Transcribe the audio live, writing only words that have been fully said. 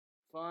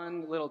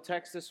Fun little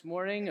text this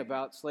morning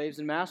about slaves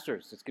and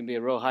masters. It's going to be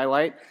a real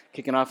highlight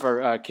kicking off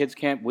our kids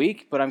camp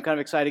week, but I'm kind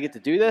of excited to get to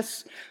do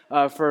this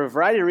for a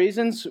variety of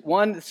reasons.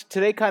 One,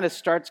 today kind of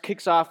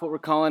kicks off what we're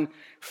calling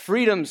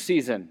freedom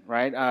season,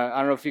 right? I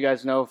don't know if you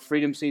guys know what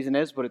freedom season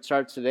is, but it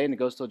starts today and it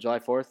goes till July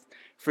 4th.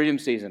 Freedom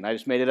season. I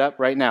just made it up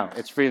right now.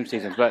 It's freedom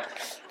season, but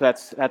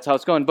that's how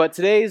it's going. But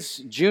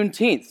today's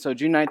Juneteenth, so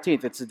June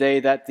 19th. It's the day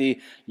that the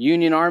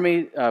Union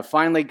Army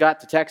finally got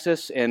to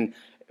Texas and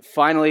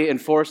finally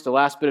enforced the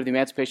last bit of the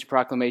Emancipation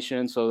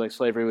Proclamation, so like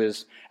slavery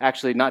was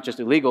actually not just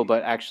illegal,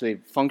 but actually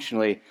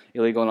functionally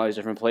illegal in all these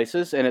different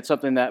places. And it's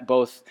something that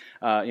both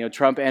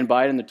Trump and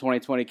Biden, the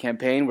 2020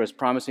 campaign, was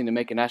promising to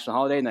make a national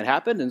holiday, and that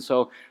happened. And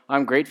so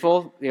I'm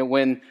grateful.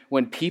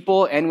 When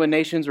people and when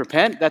nations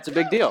repent, that's a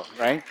big deal,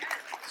 right?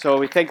 So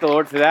we thank the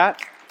Lord for that.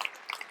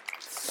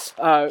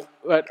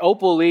 But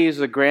Opal Lee is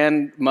the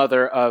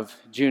grandmother of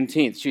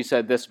Juneteenth. She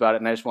said this about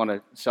it, and I just want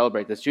to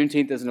celebrate this.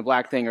 Juneteenth isn't a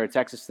black thing or a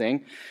Texas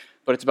thing,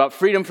 but it's about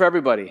freedom for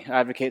everybody.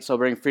 I advocate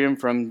celebrating freedom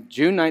from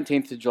June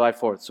 19th to July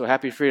 4th. So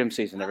happy freedom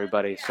season,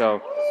 everybody.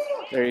 So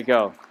there you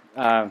go.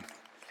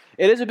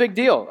 It is a big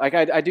deal.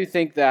 I do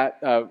think that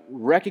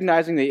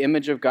recognizing the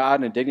image of God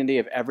and the dignity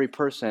of every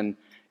person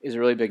is a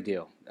really big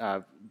deal.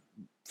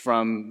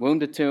 From womb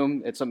to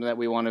tomb, it's something that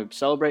we want to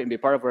celebrate and be a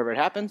part of wherever it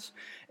happens.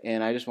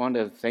 And I just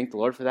wanted to thank the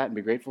Lord for that and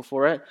be grateful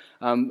for it.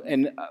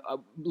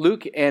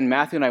 Luke and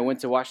Matthew and I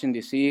went to Washington,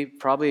 D.C.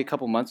 probably a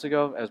couple months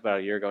ago. It was about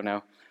a year ago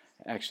now.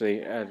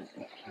 Actually, I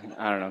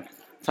don't know.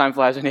 Time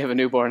flies when you have a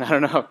newborn. I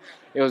don't know.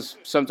 It was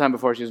sometime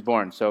before she was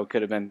born, so it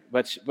could have been.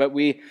 But one of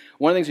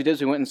the things we did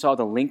is we went and saw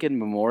the Lincoln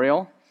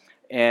Memorial,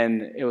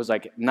 and it was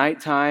like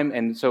nighttime.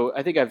 And so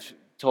I think I've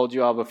told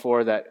you all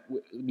before that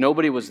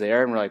nobody was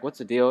there, and we're like, what's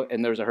the deal?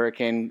 And there was a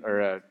hurricane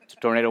or a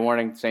tornado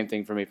warning. Same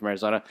thing for me from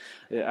Arizona.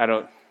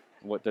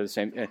 What they're the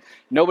same.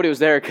 Nobody was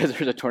there because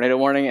there's a tornado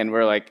warning, and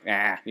we're like,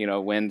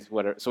 wind,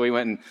 whatever. So we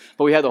went,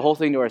 but we had the whole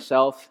thing to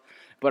ourselves.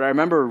 But I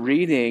remember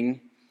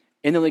reading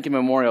in the Lincoln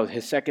Memorial,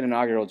 his second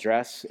inaugural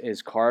address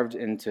is carved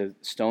into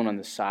stone on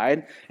the side.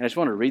 And I just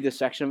want to read this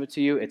section of it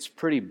to you. It's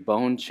pretty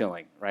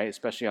bone-chilling, right?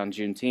 Especially on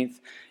Juneteenth.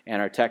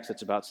 And our text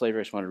that's about slavery,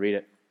 I just want to read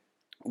it.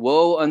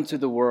 Woe unto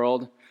the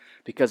world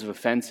because of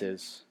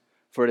offenses,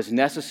 for it is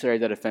necessary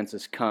that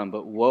offenses come.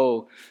 But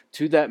woe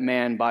to that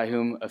man by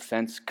whom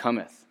offense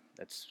cometh.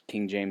 That's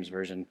King James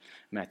Version,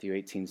 Matthew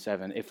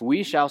 18:7. If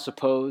we shall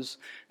suppose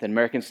that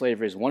American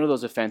slavery is one of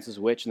those offenses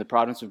which, in the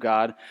providence of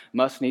God,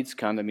 must needs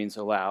come, that means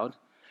allowed,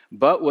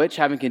 but which,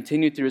 having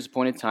continued through his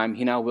appointed time,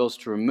 he now wills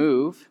to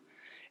remove,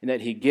 and that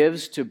he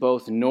gives to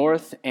both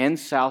North and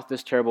South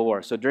this terrible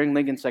war. So during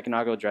Lincoln's second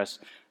inaugural address,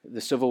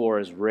 the Civil War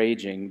is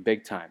raging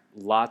big time.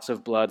 Lots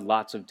of blood,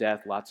 lots of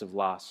death, lots of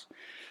loss.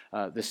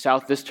 The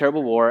South, this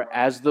terrible war,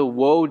 as the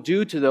woe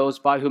due to those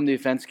by whom the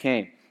offense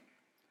came.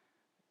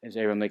 As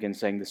Abraham Lincoln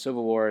saying, the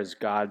Civil War is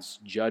God's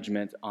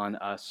judgment on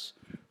us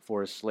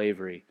for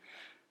slavery.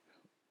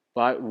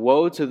 But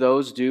woe to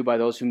those due by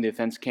those whom the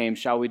offense came.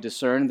 Shall we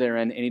discern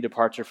therein any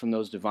departure from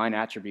those divine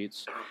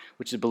attributes,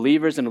 which the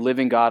believers in the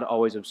living God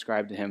always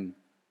ascribe to him?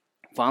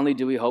 Fondly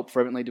do we hope,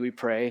 fervently do we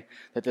pray,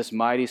 that this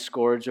mighty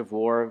scourge of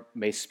war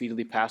may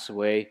speedily pass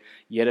away.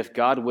 Yet if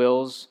God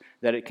wills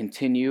that it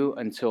continue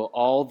until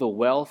all the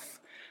wealth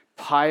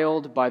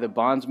piled by the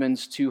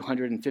bondsman's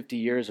 250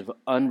 years of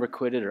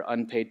unrequited or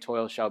unpaid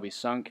toil shall be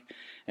sunk,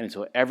 and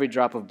until every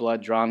drop of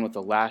blood drawn with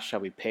the lash shall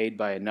be paid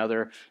by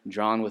another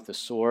drawn with the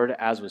sword,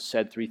 as was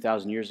said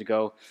 3,000 years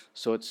ago,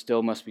 so it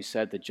still must be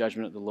said, the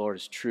judgment of the Lord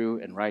is true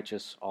and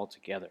righteous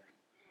altogether.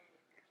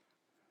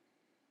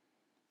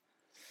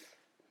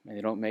 And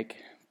they don't make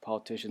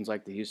politicians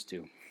like they used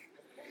to.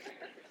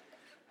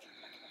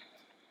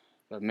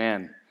 But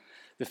man,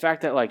 the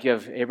fact that you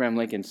have Abraham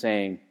Lincoln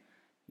saying,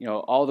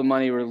 all the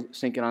money we're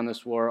sinking on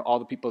this war, all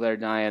the people that are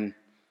dying,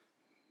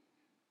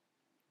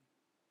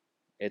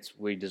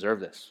 we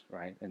deserve this,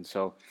 right? And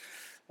so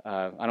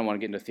I don't want to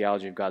get into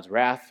theology of God's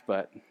wrath,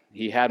 but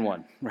he had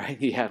one, right?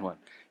 He had one.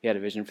 He had a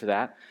vision for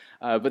that.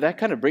 But that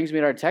kind of brings me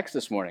to our text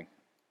this morning.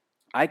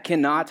 I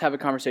cannot have a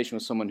conversation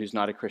with someone who's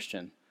not a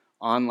Christian,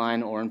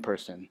 online or in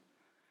person,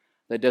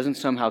 that doesn't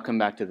somehow come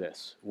back to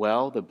this.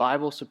 Well, the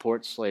Bible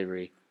supports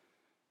slavery,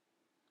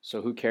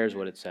 so who cares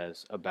what it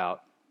says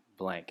about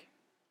blank?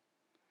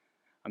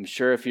 I'm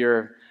sure if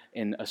you're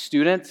a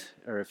student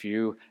or if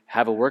you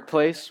have a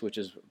workplace, which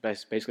is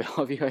basically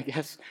all of you, I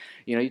guess,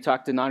 you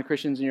talk to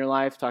non-Christians in your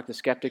life, talk to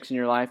skeptics in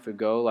your life who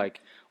go well,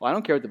 I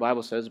don't care what the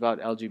Bible says about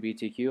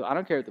LGBTQ. I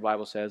don't care what the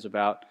Bible says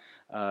about,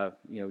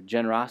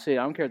 generosity.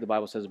 I don't care what the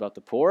Bible says about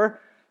the poor.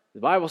 The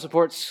Bible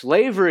supports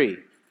slavery.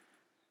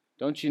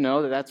 Don't you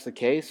know that that's the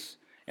case?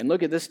 And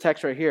look at this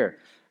text right here.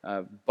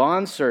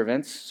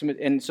 Bondservants.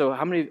 And so I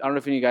don't know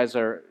if any of you guys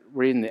are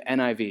reading the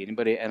NIV.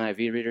 Anybody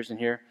NIV readers in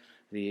here?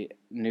 The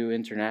New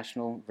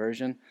International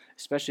Version,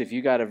 especially if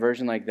you got a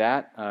version like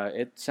that,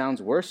 it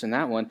sounds worse than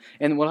that one.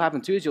 And what'll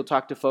happen too is you'll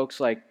talk to folks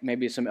like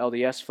maybe some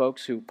LDS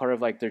folks who part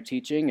of their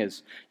teaching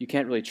is you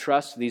can't really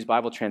trust these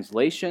Bible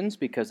translations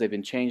because they've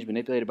been changed,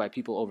 manipulated by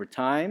people over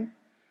time.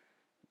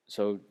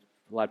 So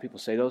A lot of people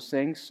say those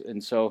things,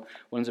 and so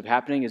what ends up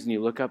happening is when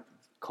you look up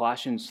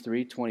Colossians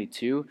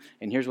 3:22,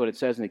 and here's what it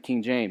says in the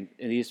King James.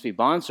 In the ESV,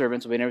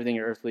 bondservants, obey everything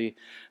your earthly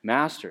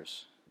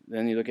masters.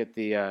 Then you look at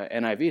the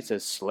NIV, it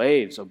says,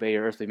 slaves, obey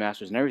your earthly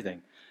masters and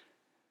everything.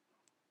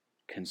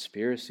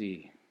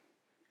 Conspiracy.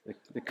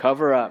 The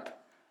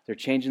cover-up. They're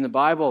changing the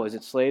Bible. Is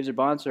it slaves or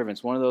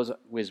bondservants? One of those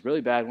is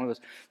really bad. One of those.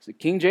 So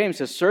King James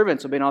says,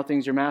 servants, obey in all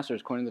things your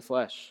masters, according to the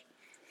flesh.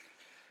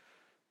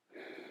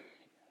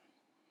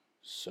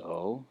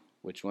 So,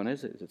 which one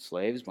is it? Is it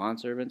slaves,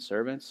 bondservants,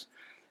 servants?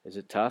 Is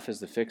it tough?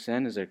 Is the fix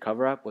in? Is there a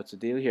cover-up? What's the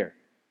deal here?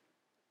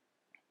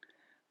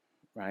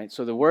 Right?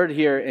 So the word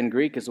here in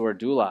Greek is the word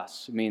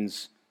doulos. It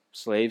means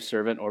slave,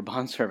 servant, or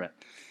bondservant.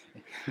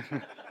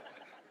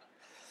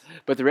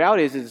 But the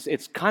reality is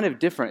it's kind of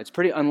different. It's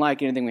pretty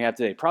unlike anything we have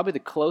today. Probably the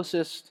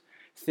closest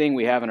thing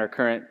we have in our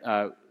current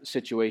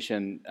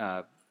situation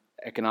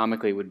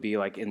economically would be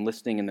like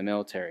enlisting in the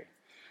military,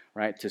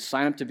 right? To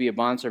sign up to be a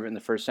bondservant in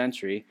the first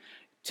century,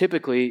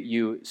 typically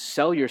you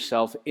sell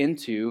yourself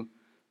into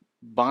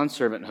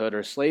bondservanthood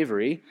or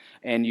slavery,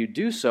 and you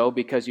do so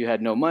because you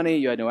had no money,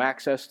 you had no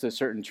access to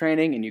certain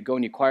training, and you go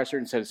and you acquire a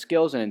certain set of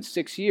skills, and in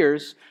 6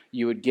 years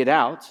you would get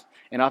out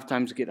and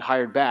oftentimes get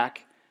hired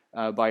back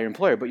by your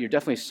employer, but you're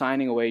definitely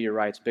signing away your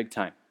rights big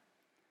time.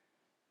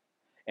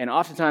 And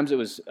oftentimes it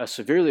was a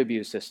severely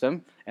abused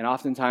system, and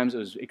oftentimes it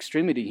was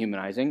extremely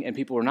dehumanizing, and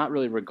people were not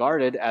really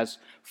regarded as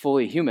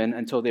fully human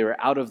until they were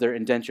out of their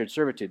indentured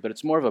servitude. But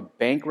it's more of a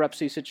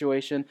bankruptcy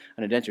situation,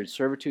 an indentured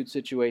servitude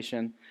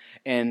situation,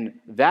 and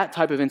that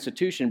type of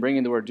institution,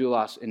 bringing the word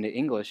doulos into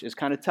English, is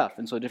kind of tough,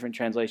 and so different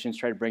translations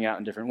try to bring it out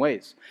in different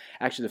ways.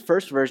 Actually, the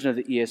first version of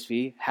the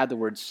ESV had the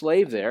word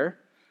slave there,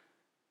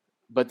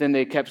 but then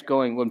they kept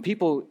going. When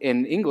people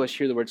in English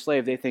hear the word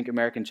slave, they think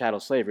American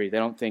chattel slavery. They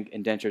don't think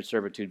indentured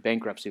servitude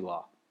bankruptcy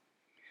law,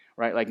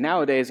 right? Like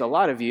nowadays, a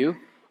lot of you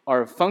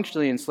are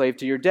functionally enslaved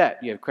to your debt.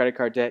 You have credit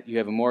card debt, you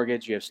have a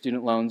mortgage, you have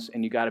student loans,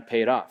 and you got to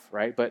pay it off,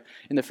 right? But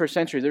in the first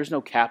century, there's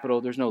no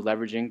capital, there's no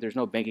leveraging, there's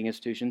no banking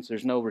institutions,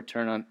 there's no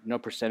no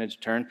percentage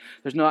return.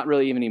 There's not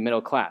really even any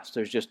middle class.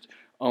 There's just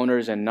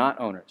owners and not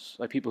owners,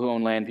 like people who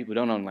own land, people who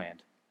don't own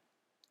land.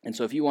 And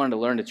so if you wanted to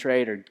learn to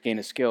trade or gain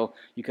a skill,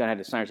 you kind of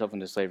had to sign yourself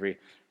into slavery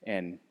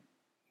and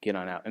get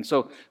on out. And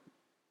so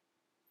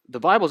the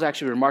Bible is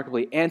actually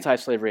remarkably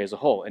anti-slavery as a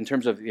whole in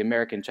terms of the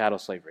American chattel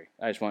slavery.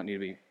 I just want you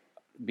to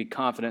be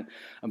confident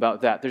about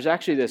that. There's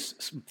actually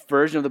this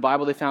version of the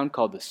Bible they found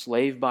called the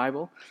Slave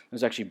Bible.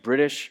 There's actually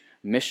British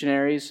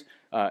missionaries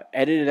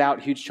edited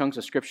out huge chunks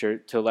of Scripture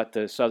to let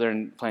the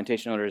southern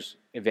plantation owners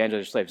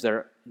evangelize their slaves. There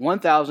are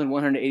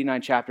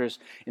 1,189 chapters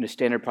in a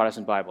standard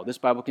Protestant Bible. This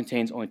Bible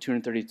contains only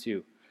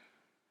 232.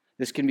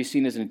 This can be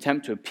seen as an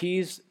attempt to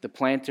appease the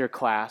planter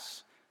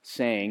class,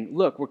 saying,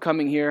 look, we're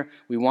coming here,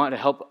 we want to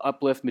help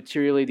uplift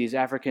materially these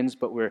Africans,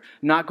 but we're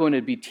not going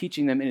to be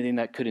teaching them anything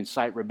that could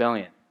incite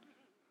rebellion.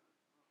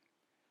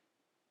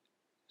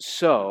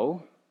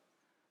 So,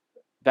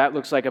 that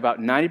looks like about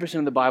 90%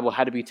 of the Bible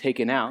had to be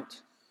taken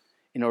out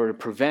in order to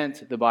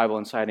prevent the Bible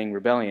inciting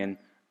rebellion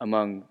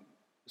among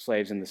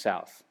slaves in the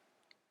South,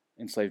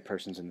 enslaved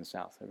persons in the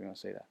South. Everyone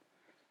say that.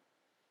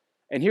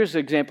 And here's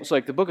an example. So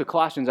like the book of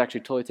Colossians is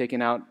actually totally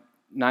taken out,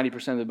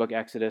 90% of the book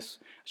Exodus.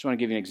 I just want to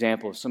give you an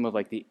example of some of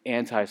like the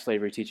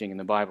anti-slavery teaching in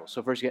the Bible.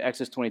 So first you get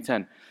Exodus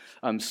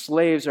 20:10.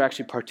 Slaves are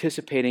actually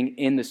participating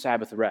in the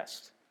Sabbath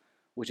rest,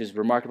 which is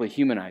remarkably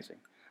humanizing.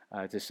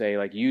 To say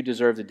like you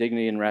deserve the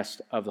dignity and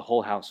rest of the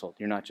whole household.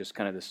 You're not just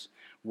kind of this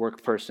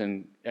work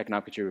person,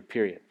 economic contributor,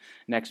 period.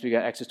 Next we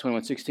got Exodus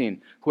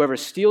 21:16. Whoever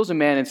steals a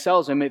man and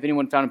sells him, if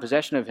anyone found in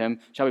possession of him,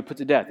 shall be put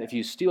to death. If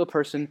you steal a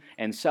person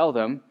and sell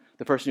them,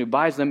 the person who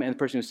buys them and the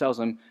person who sells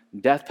them,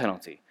 death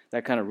penalty.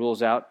 That kind of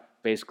rules out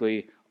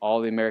basically all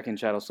the American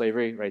chattel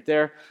slavery right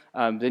there.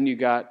 Then you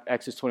got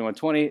Exodus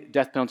 21:20,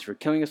 death penalty for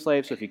killing a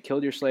slave. So if you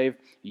killed your slave,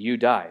 you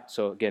die.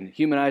 So again,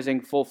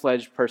 humanizing,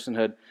 full-fledged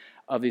personhood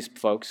of these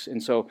folks.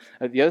 And so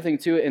the other thing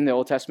too in the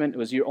Old Testament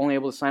was you're only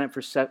able to sign up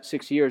for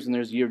 6 years, and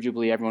there's a year of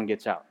Jubilee, everyone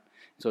gets out.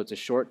 So it's a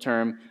short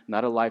term,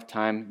 not a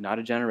lifetime, not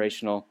a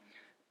generational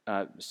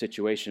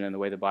situation in the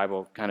way the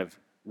Bible kind of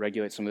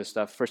regulates some of this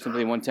stuff. 1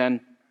 Timothy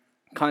 1:10,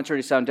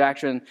 contrary to sound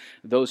doctrine,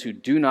 those who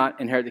do not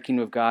inherit the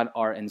kingdom of God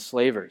are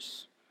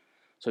enslavers.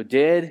 So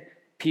did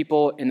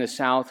people in the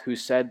South who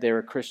said they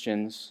were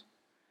Christians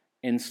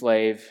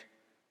enslave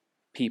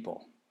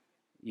people?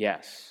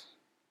 Yes.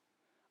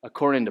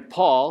 According to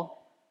Paul,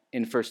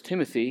 in 1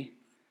 Timothy,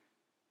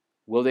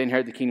 will they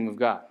inherit the kingdom of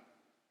God?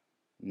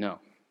 No.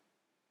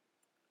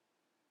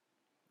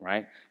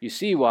 Right? You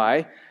see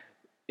why,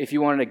 if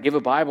you wanted to give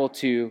a Bible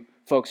to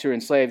folks who are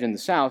enslaved in the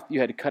South, you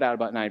had to cut out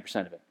about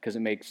 90% of it, because it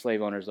makes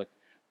slave owners look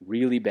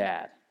really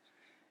bad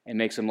and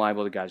makes them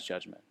liable to God's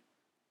judgment.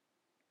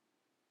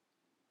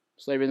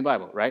 Slavery in the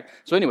Bible, right?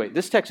 So anyway,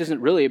 this text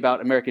isn't really about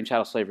American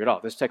chattel slavery at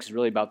all. This text is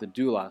really about the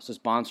doulos, this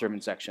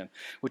bondservant section,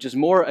 which is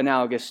more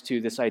analogous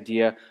to this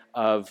idea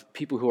of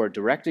people who are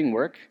directing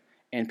work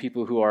and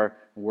people who are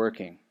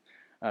working.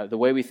 The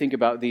way we think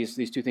about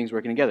these two things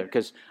working together,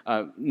 because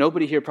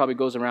nobody here probably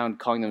goes around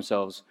calling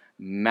themselves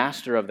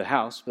master of the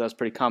house, but that was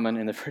pretty common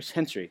in the first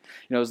century.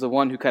 It was the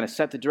one who kind of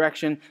set the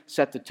direction,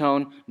 set the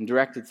tone, and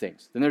directed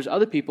things. Then there's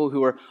other people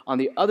who are on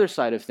the other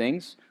side of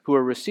things, who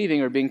are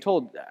receiving or being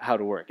told how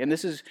to work. And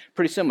this is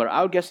pretty similar.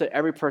 I would guess that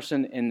every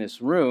person in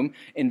this room,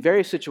 in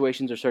various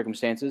situations or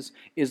circumstances,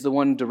 is the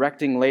one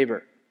directing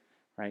labor.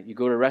 Right? You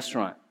go to a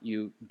restaurant,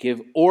 you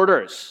give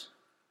orders.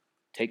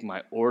 Take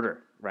my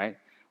order, right?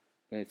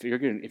 If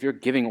you're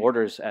giving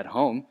orders at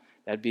home,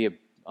 that'd be an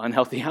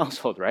unhealthy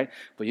household, right?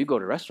 But you go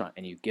to a restaurant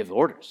and you give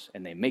orders,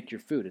 and they make your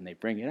food and they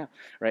bring it out,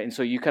 right? And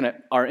so you kind of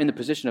are in the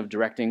position of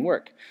directing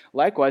work.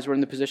 Likewise, we're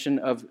in the position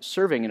of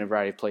serving in a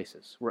variety of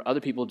places where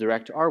other people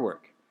direct our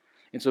work.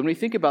 And so when we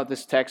think about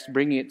this text,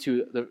 bringing it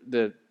to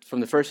from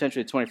the first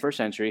century to the 21st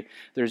century,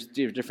 there's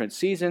different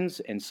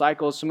seasons and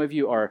cycles. Some of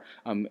you are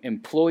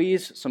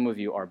employees. Some of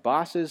you are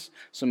bosses.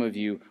 Some of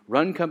you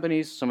run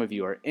companies. Some of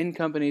you are in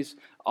companies.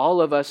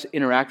 All of us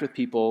interact with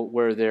people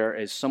where there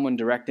is someone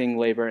directing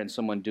labor and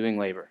someone doing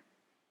labor.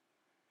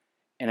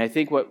 And I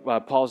think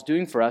what Paul's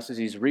doing for us is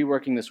he's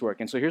reworking this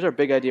work. And so here's our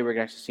big idea we're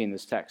going to actually see in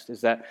this text,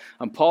 is that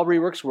Paul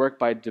reworks work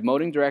by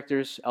demoting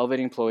directors,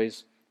 elevating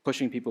employees,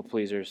 pushing people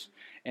pleasers,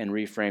 and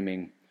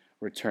reframing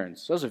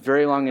returns. So that was a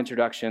very long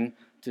introduction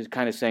to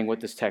kind of saying what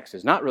this text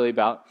is not really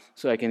about,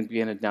 so I can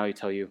begin to now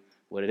tell you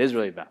what it is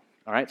really about.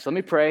 All right, so let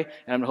me pray, and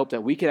I'm going to hope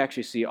that we can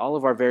actually see all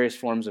of our various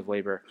forms of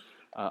labor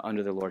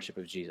under the lordship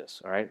of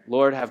Jesus. All right,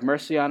 Lord, have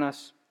mercy on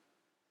us.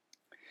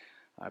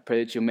 I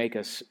pray that you'll make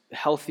us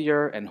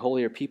healthier and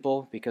holier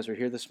people because we're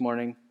here this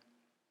morning.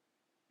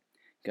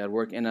 God,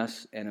 work in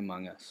us and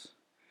among us.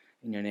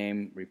 In your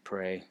name we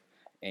pray,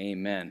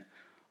 amen.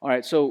 All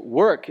right, so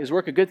work. Is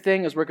work a good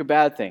thing? Is work a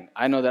bad thing?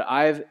 I know that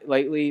I've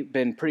lately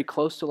been pretty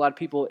close to a lot of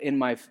people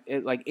in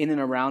and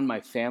around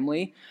my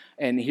family,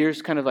 and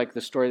here's kind of like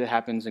the story that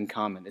happens in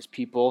common, is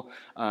people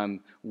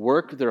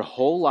work their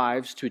whole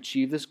lives to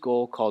achieve this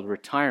goal called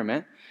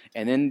retirement,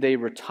 and then they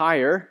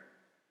retire,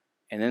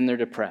 and then they're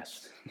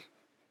depressed.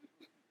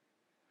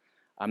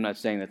 I'm not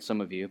saying that's some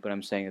of you, but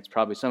I'm saying it's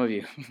probably some of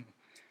you.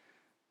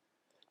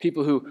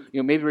 People who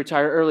maybe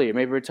retire early or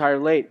maybe retire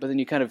late, but then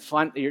you kind of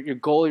find your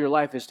goal of your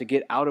life is to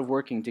get out of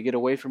working, to get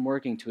away from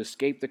working, to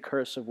escape the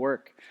curse of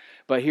work.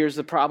 But here's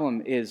the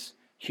problem is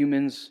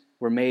humans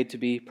were made to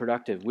be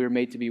productive. We were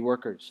made to be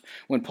workers.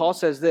 When Paul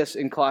says this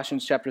in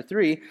Colossians chapter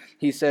 3,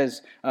 he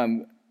says,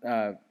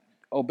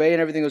 obey in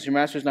everything those your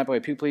masters, not by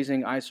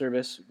people-pleasing, eye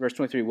service. Verse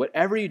 23,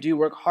 whatever you do,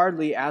 work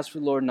hardly as for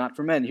the Lord, not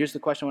for men. Here's the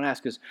question I want to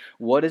ask is,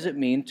 what does it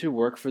mean to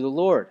work for the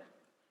Lord?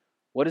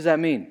 What does that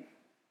mean?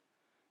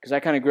 Because I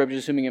kind of grew up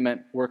just assuming it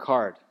meant work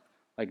hard,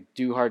 like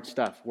do hard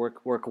stuff, work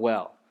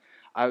well.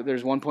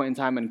 There's one point in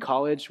time in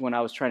college when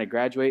I was trying to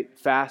graduate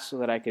fast so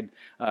that I could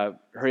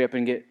hurry up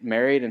and get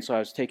married, and so I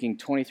was taking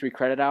 23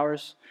 credit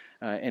hours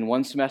in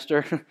one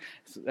semester,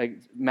 like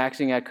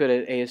maxing I could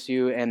at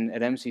ASU and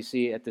at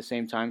MCC at the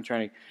same time,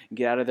 trying to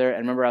get out of there. And I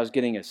remember I was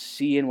getting a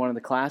C in one of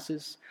the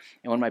classes,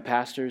 and one of my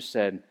pastors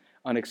said,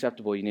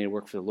 unacceptable, you need to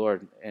work for the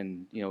Lord,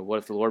 and what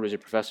if the Lord was your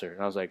professor?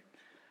 And I was like,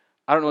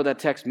 I don't know what that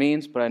text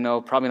means, but I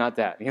know probably not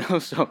that,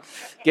 so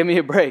give me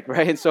a break,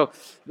 right? And so,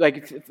 I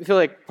feel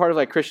like part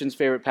of Christian's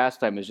favorite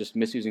pastime is just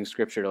misusing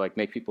scripture to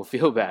make people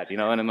feel bad,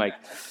 and I'm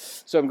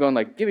I'm going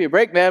give me a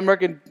break, man.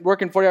 I'm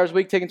working 40 hours a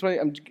week, taking 20.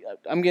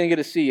 I'm going to get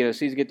a C,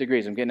 C's get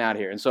degrees. I'm getting out of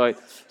here. And so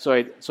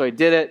I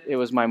did it. It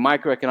was my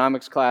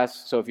microeconomics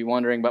class. So if you're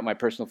wondering about my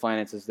personal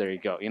finances, there you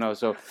go.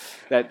 So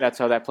that's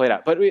how that played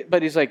out.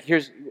 But he's like,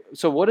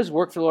 so what does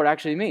work for the Lord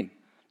actually mean?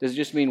 Does it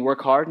just mean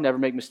work hard, never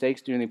make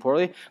mistakes, do anything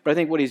poorly? But I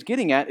think what he's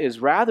getting at is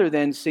rather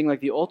than seeing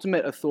the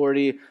ultimate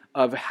authority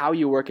of how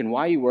you work and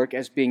why you work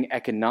as being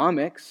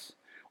economics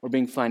or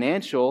being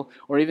financial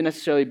or even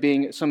necessarily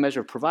being some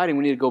measure of providing,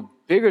 we need to go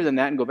bigger than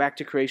that and go back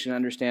to creation and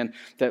understand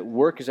that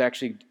work is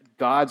actually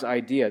God's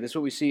idea. This is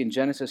what we see in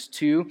Genesis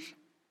 2.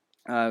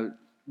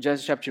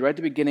 Genesis chapter 2, right at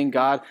the beginning,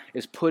 God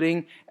is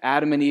putting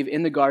Adam and Eve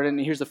in the garden,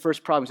 and here's the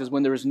first problem. He says,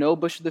 when there was no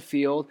bush of the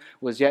field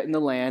was yet in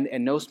the land,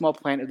 and no small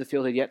plant of the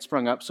field had yet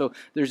sprung up. So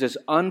there's this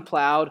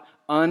unplowed,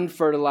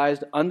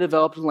 unfertilized,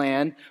 undeveloped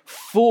land,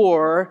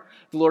 for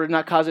the Lord did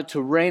not cause it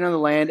to rain on the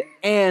land,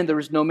 and there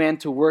was no man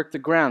to work the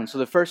ground. So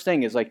the first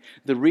thing is,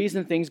 the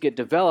reason things get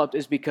developed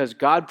is because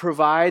God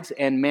provides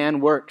and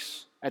man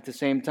works at the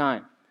same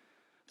time.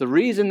 The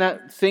reason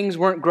that things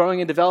weren't growing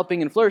and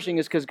developing and flourishing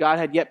is because God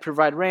had yet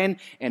provided rain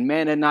and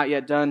man had not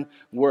yet done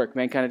work.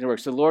 Mankind had done work.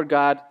 So the Lord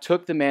God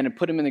took the man and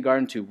put him in the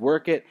garden to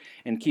work it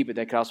and keep it.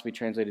 That could also be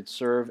translated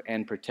serve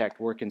and protect.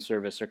 Work and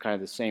service are kind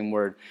of the same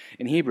word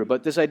in Hebrew.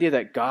 But this idea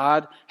that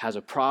God has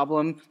a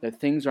problem, that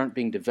things aren't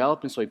being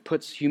developed, and so he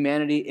puts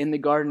humanity in the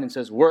garden and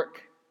says,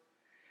 work.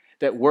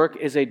 That work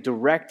is a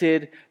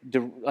directed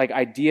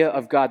idea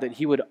of God, that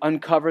he would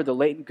uncover the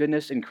latent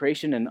goodness in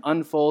creation and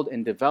unfold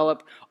and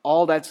develop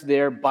all that's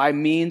there by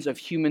means of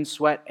human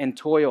sweat and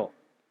toil.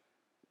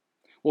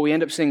 What we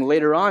end up seeing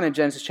later on in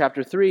Genesis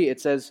chapter 3,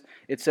 it says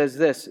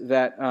this,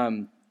 that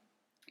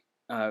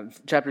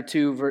chapter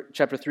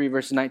 3,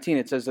 verse 19,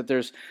 it says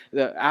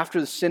that after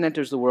the sin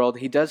enters the world,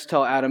 he does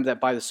tell Adam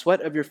that by the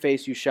sweat of your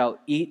face you shall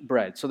eat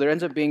bread. So there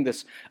ends up being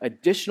this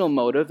additional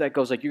motive that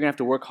goes like you're going to have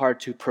to work hard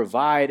to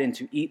provide and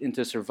to eat and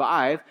to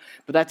survive.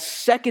 But that's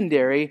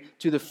secondary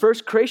to the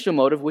first creational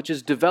motive, which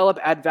is develop,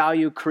 add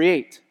value,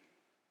 create.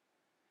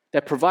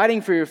 That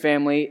providing for your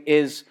family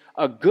is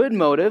a good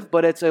motive,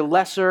 but it's a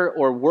lesser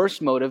or worse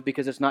motive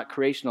because it's not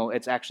creational.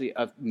 It's actually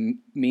a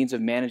means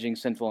of managing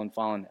sinful and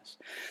fallenness.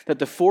 That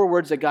the 4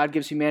 words that God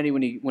gives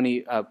humanity when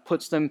He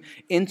puts them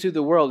into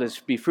the world is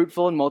be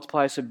fruitful and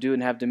multiply, subdue,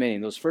 and have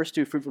dominion. Those first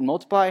 2, fruitful and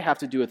multiply, have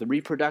to do with the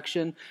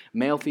reproduction,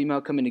 male,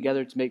 female coming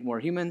together to make more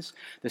humans.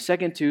 The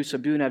second 2,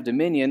 subdue and have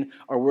dominion,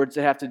 are words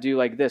that have to do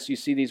like this. You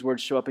see these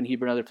words show up in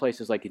Hebrew and other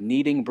places, like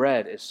kneading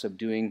bread is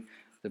subduing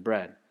the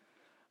bread.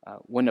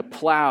 When a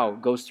plow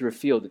goes through a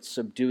field, it's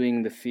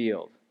subduing the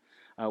field.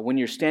 When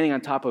you're standing on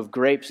top of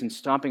grapes and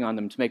stomping on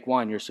them to make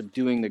wine, you're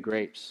subduing the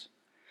grapes.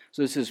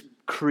 So this is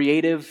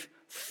creative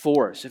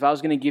force. If I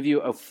was going to give you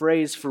a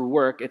phrase for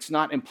work, it's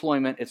not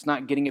employment, it's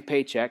not getting a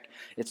paycheck,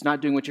 it's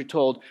not doing what you're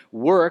told.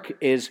 Work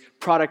is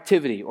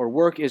productivity, or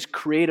work is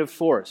creative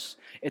force.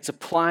 It's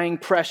applying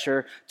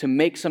pressure to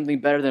make something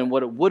better than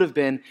what it would have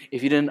been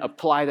if you didn't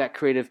apply that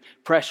creative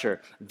pressure.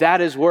 That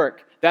is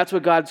work. That's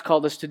what God's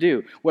called us to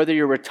do. Whether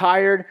you're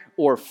retired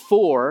or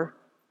 4,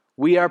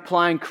 we are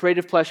applying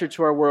creative pressure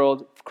to our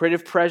world,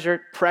 creative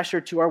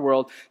pressure to our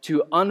world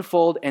to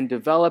unfold and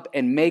develop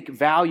and make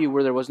value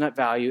where there was not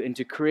value, and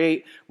to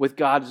create what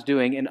God's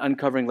doing and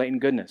uncovering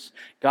latent goodness.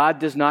 God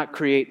does not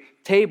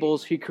create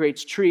tables, He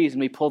creates trees,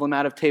 and we pull them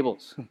out of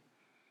tables.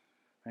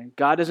 Right?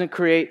 God doesn't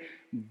create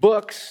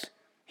books,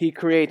 He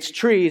creates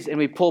trees, and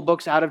we pull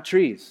books out of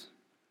trees.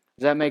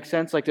 Does that make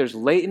sense? Like there's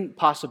latent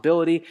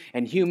possibility,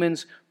 and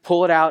humans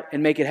pull it out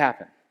and make it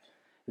happen.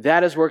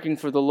 That is working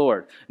for the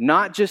Lord.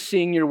 Not just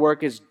seeing your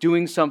work as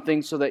doing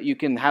something so that you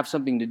can have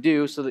something to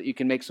do, so that you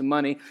can make some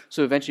money,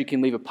 so eventually you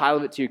can leave a pile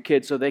of it to your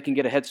kids so they can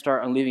get a head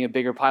start on leaving a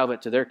bigger pile of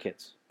it to their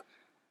kids.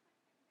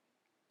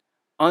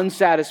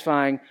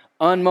 Unsatisfying,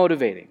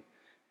 unmotivating.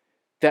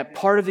 That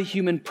part of the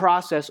human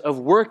process of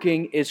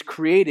working is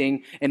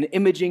creating and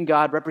imaging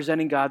God,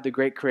 representing God, the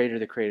great creator,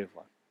 the creative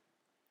one.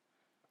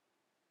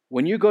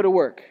 When you go to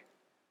work,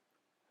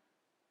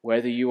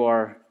 whether you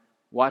are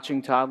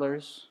watching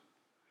toddlers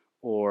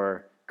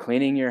or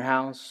cleaning your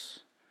house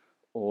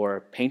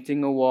or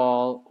painting a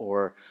wall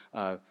or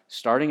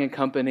starting a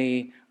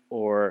company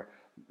or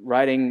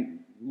writing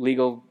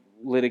legal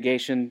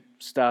litigation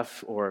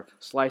stuff or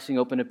slicing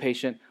open a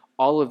patient,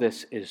 all of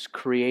this is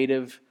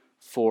creative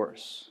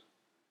force,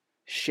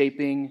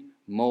 shaping,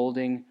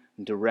 molding,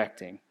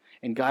 directing.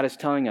 And God is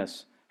telling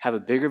us, have a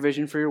bigger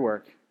vision for your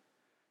work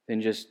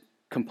than just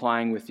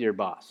complying with your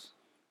boss.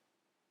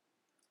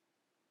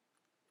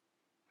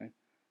 Okay?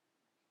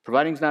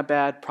 Providing's not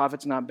bad,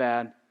 profit's not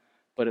bad,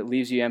 but it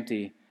leaves you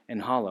empty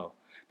and hollow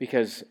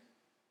because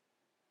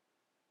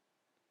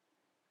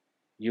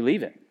you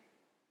leave it.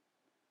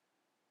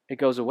 It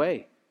goes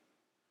away.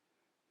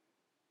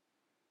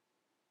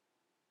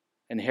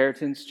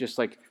 Inheritance just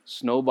like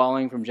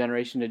snowballing from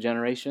generation to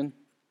generation.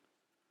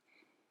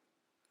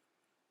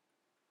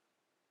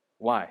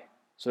 Why?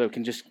 So it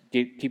can just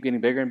keep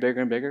getting bigger and bigger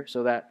and bigger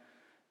so that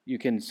you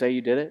can say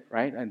you did it,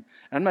 right? And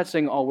I'm not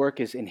saying all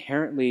work is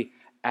inherently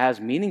as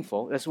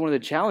meaningful. That's one of the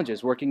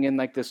challenges working in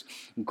like this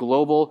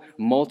global,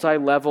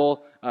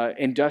 multi-level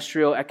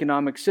industrial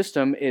economic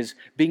system is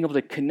being able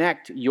to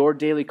connect your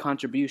daily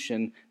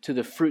contribution to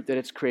the fruit that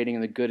it's creating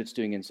and the good it's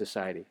doing in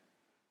society.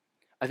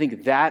 I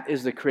think that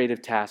is the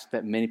creative task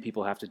that many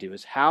people have to do,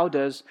 is how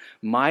does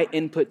my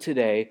input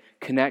today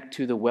connect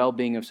to the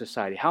well-being of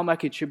society? How am I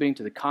contributing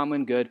to the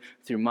common good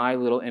through my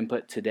little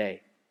input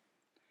today?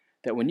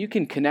 That when you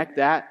can connect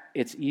that,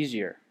 it's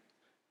easier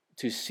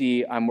to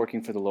see I'm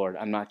working for the Lord.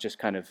 I'm not just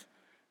kind of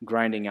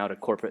grinding out a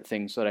corporate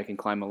thing so that I can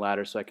climb a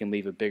ladder so I can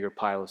leave a bigger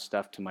pile of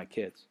stuff to my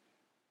kids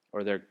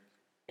or their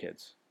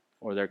kids,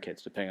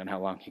 depending on how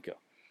long you go.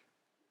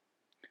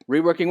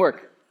 Reworking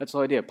work. That's the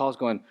whole idea. Paul's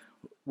going,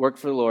 work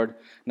for the Lord,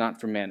 not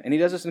for man. And he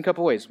does this in a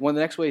couple ways. One of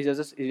the next ways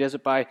he does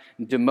it by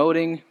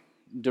demoting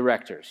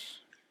directors.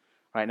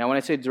 All right, now when I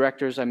say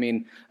directors, I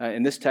mean,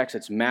 in this text,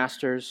 it's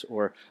masters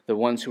or the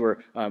ones who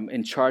are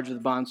in charge of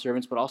the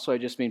bondservants, but also I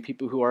just mean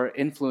people who are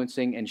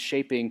influencing and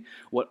shaping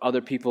what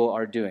other people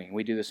are doing.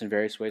 We do this in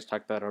various ways,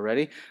 talked about it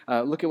already.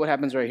 Look at what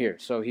happens right here.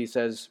 So he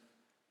says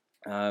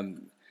do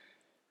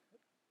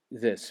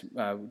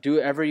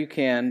whatever you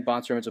can,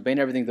 bondservants, obey in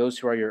everything those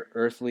who are your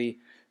earthly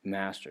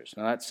masters.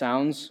 Now that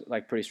sounds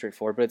like pretty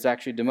straightforward, but it's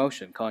actually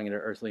demotion, calling it an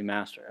earthly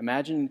master.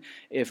 Imagine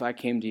if I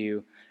came to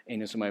you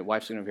and so my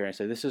wife's sitting over here and I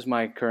said, this is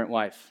my current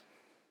wife,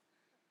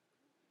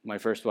 my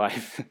first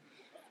wife.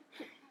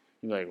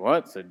 You're like,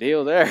 what's the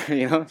deal there?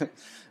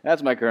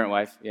 That's my current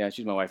wife. Yeah,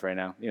 she's my wife right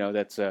now.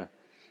 That's I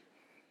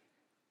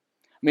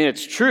mean,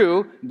 it's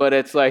true, but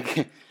it's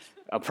like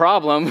a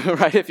problem,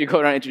 right? If you go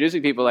around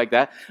introducing people like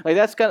that. Like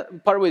that's kind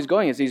of part of where he's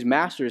going is these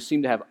masters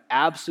seem to have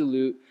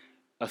absolute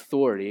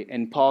authority,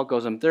 and Paul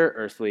goes, they're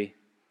earthly,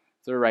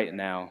 they're right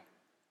now,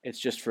 it's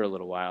just for a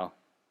little while.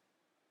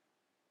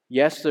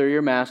 Yes, they're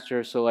your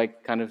master, so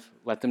like kind of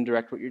let them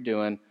direct what you're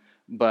doing,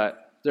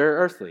 but they're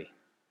earthly.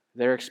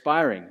 They're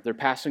expiring. They're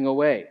passing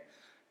away.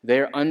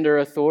 They're under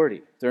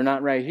authority. They're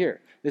not right here.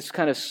 This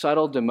kind of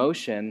subtle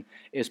demotion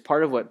is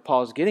part of what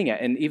Paul's getting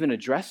at, and even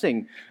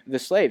addressing the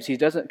slaves. He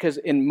doesn't, because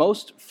in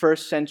most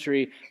first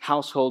century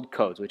household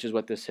codes, which is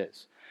what this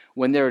is,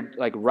 when they're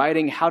like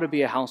writing how to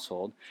be a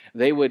household,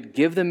 they would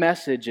give the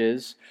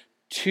messages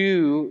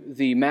to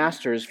the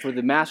masters for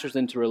the masters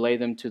then to relay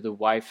them to the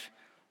wife,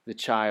 the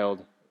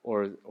child,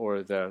 or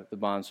the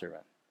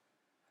bondservant.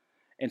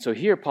 And so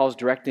here Paul's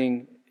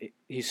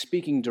he's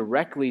speaking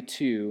directly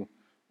to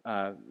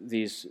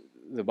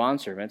the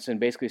bondservants and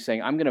basically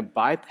saying, I'm going to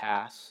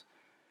bypass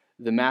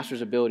the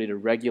master's ability to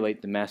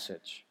regulate the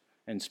message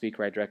and speak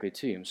right directly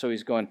to him. So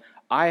he's going,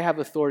 I have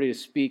authority to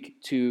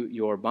speak to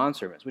your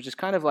bondservants, which is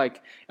kind of like,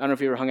 I don't know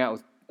if you ever hung out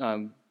with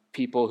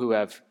people who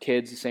have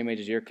kids the same age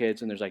as your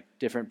kids, and there's like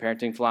different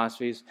parenting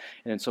philosophies,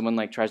 and then someone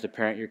like tries to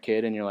parent your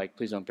kid, and you're like,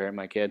 please don't parent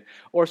my kid.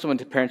 Or someone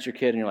parents your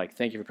kid, and you're like,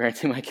 thank you for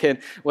parenting my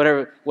kid.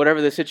 Whatever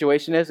the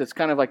situation is, it's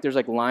kind of like there's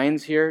like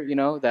lines here,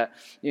 that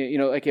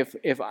like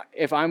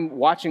if I'm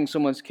watching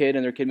someone's kid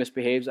and their kid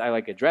misbehaves, I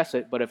like address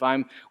it. But if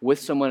I'm with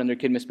someone and their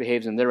kid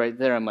misbehaves and they're right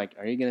there, I'm like,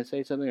 are you going to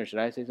say something or should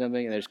I say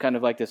something? And there's kind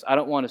of like this. I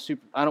don't want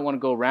to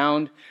go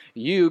around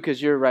you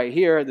because you're right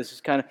here.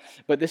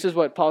 But this is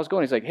what Paul's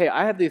going. He's like, hey,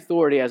 I have the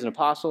authority as an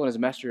apostle and as a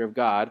messenger of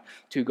God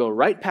to go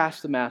right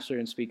past the master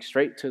and speak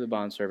straight to the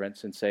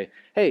bondservants and say,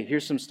 hey,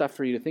 here's some stuff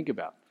for you to think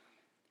about.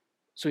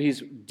 So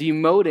he's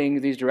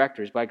demoting these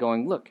directors by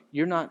going, look,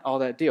 you're not all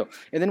that deal.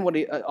 And then what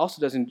he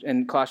also does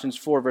in Colossians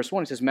 4, verse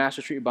 1, he says,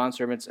 masters, treat your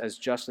bondservants as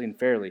justly and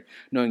fairly,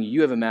 knowing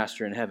you have a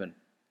master in heaven.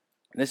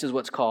 And this is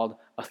what's called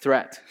a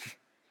threat.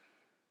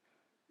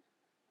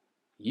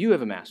 You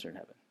have a master in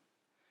heaven.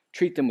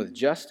 Treat them with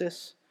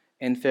justice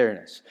and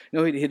fairness.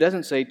 No, he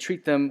doesn't say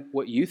treat them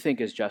what you think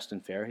is just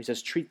and fair. He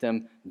says treat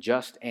them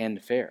just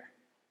and fair,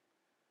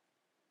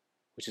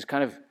 which is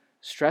kind of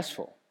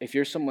stressful. If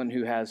you're someone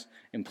who has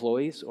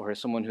employees or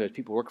someone who has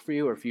people work for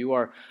you, or if you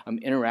are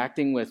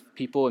interacting with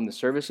people in the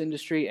service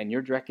industry and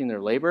you're directing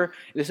their labor,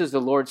 this is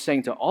the Lord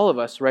saying to all of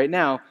us right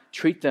now,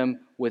 treat them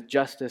with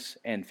justice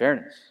and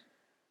fairness,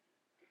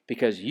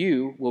 because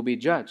you will be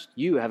judged.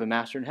 You have a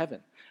master in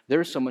heaven.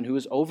 There is someone who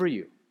is over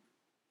you.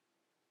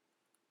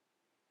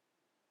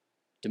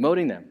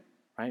 Demoting them,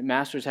 right?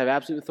 Masters have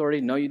absolute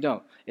authority. No, you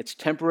don't. It's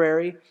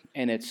temporary,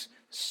 and it's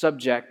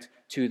subject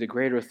to the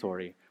greater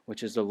authority,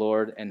 which is the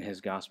Lord and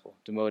his gospel.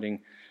 Demoting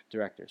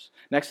directors.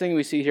 Next thing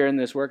we see here in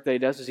this work that he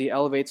does is he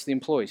elevates the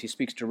employees. He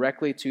speaks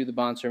directly to the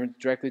bondservant,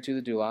 directly to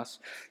the doulos.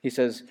 He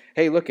says,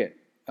 hey, look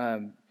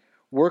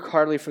work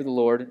hardly for the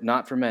Lord,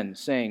 not for men,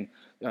 saying,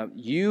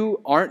 you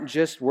aren't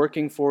just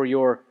working for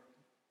your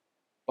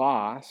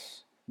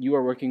boss, you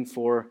are working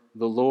for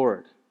the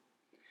Lord.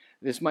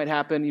 This might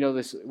happen,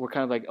 we're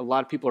kind of like, a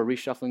lot of people are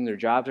reshuffling their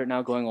jobs right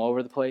now, going all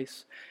over the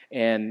place.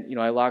 And,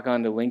 I log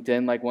on to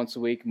LinkedIn like once a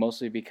week,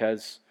 mostly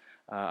because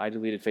I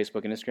deleted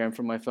Facebook and Instagram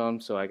from my phone,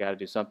 so I got to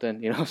do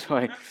something,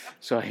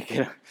 so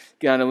I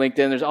get onto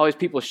LinkedIn. There's always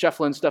people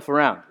shuffling stuff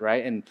around,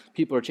 right? And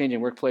people are changing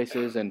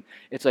workplaces. And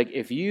it's like,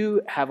 if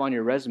you have on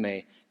your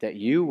resume that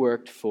you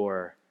worked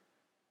for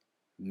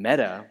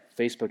Meta,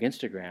 Facebook,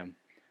 Instagram,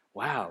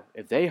 wow,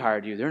 if they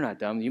hired you, they're not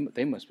dumb. You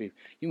must be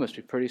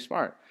pretty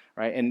smart,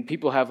 right? And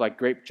people have like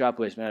great job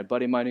placement. I had a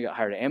buddy of mine who got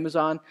hired at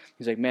Amazon.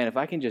 He's like, man, if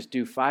I can just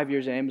do 5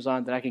 years at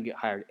Amazon, then I can get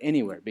hired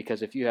anywhere.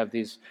 Because if you have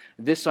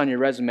this on your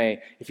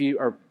resume, if you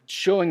are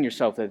showing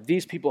yourself that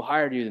these people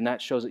hired you, then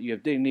that shows that you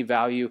have dignity,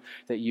 value,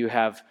 that you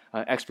have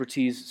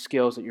expertise,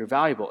 skills, that you're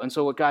valuable. And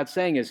so what God's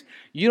saying is,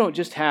 you don't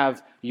just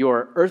have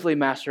your earthly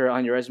master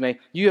on your resume,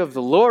 you have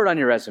the Lord on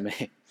your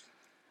resume.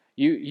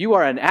 You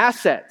are an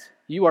asset.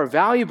 You are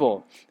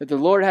valuable, that the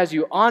Lord has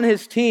you on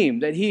his team,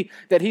 that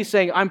he's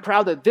saying, I'm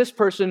proud that this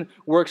person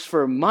works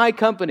for my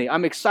company.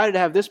 I'm excited to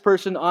have this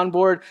person on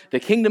board the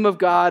kingdom of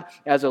God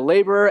as a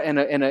laborer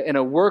and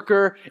a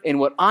worker in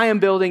what I am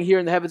building here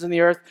in the heavens and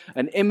the earth,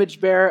 an image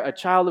bearer, a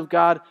child of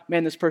God.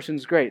 Man, this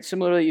person's great.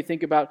 Similarly, you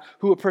think about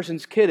who a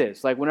person's kid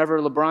is. Like whenever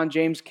LeBron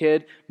James'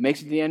 kid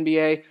makes it to the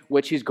NBA,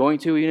 which he's going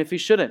to even if he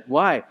shouldn't.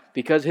 Why?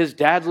 Because his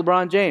dad's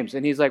LeBron James.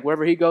 And he's like,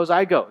 wherever he goes,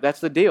 I go. That's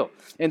the deal.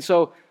 And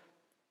so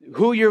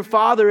who your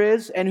father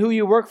is and who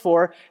you work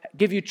for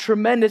give you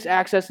tremendous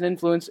access and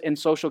influence and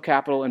social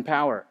capital and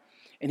power.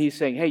 And he's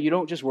saying, hey, you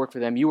don't just work for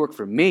them, you work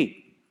for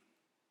me.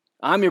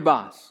 I'm your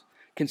boss.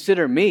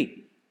 Consider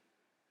me.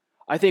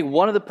 I think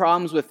one of the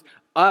problems with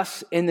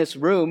us in this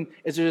room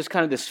is there's just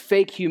kind of this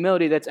fake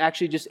humility that's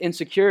actually just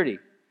insecurity.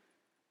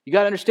 You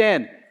got to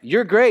understand,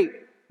 you're great.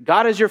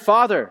 God is your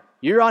father.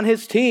 You're on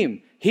his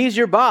team. He's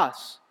your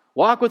boss.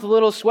 Walk with a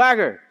little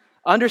swagger.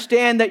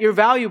 Understand that you're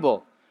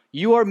valuable.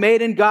 You are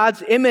made in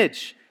God's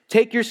image.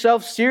 Take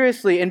yourself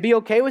seriously and be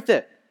okay with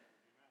it.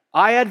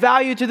 I add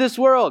value to this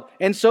world,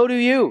 and so do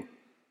you.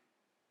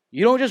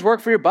 You don't just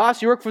work for your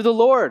boss, you work for the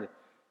Lord.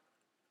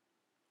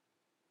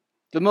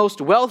 The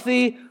most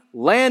wealthy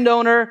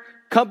landowner,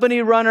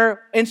 company runner,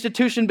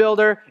 institution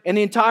builder in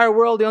the entire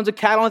world. He owns a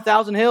cattle on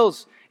 1,000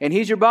 hills, and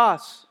he's your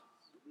boss.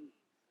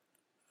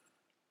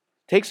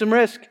 Take some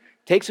risk.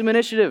 Take some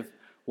initiative.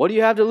 What do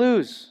you have to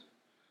lose?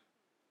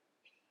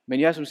 I mean,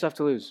 you have some stuff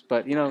to lose,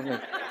 but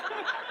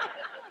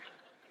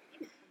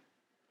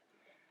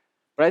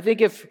But I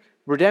think if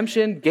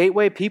Redemption,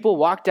 Gateway people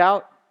walked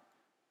out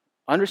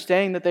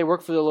understanding that they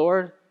work for the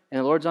Lord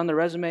and the Lord's on their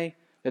resume,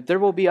 that there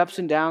will be ups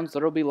and downs,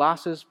 there will be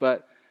losses,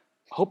 but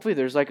hopefully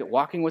there's like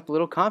walking with a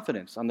little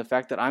confidence on the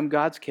fact that I'm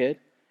God's kid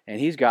and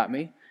He's got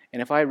me.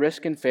 And if I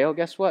risk and fail,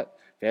 guess what?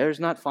 Failure's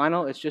not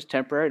final, it's just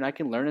temporary, and I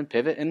can learn and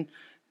pivot and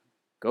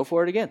go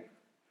for it again.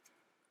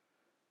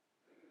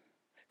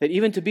 That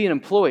even to be an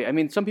employee, I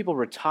mean, some people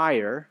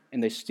retire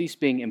and they cease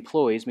being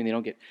employees, I mean, they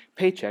don't get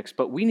paychecks,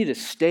 but we need to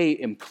stay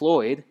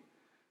employed,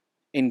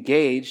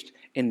 engaged,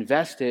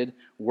 invested,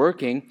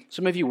 working.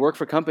 Some of you work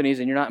for companies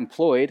and you're not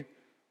employed.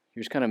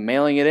 You're just kind of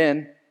mailing it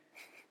in.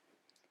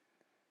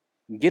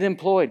 Get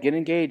employed, get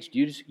engaged.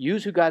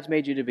 Use who God's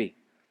made you to be.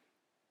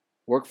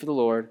 Work for the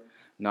Lord,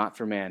 not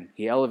for man.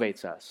 He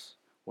elevates us,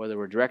 whether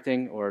we're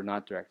directing or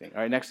not directing.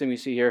 All right, next thing we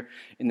see here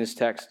in this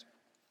text,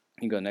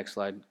 you can go next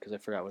slide because I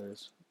forgot what it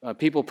is.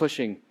 People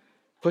pushing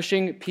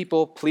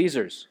people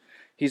pleasers.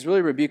 He's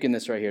really rebuking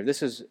this right here.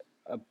 This is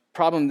a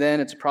problem then,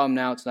 it's a problem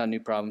now, it's not a new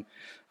problem.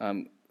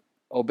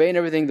 Obey in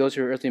everything those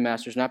who are earthly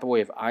masters, not by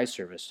way of eye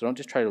service. So don't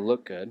just try to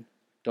look good.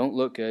 Don't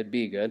look good,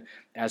 be good.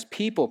 As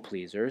people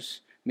pleasers,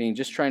 meaning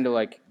just trying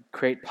to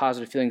create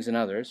positive feelings in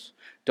others.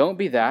 Don't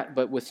be that,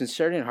 but with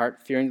sincerity in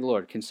heart, fearing the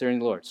Lord, considering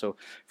the Lord. So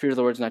fear of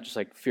the Lord is not just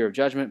like fear of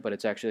judgment, but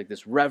it's actually like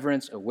this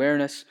reverence,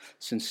 awareness,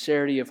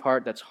 sincerity of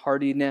heart. That's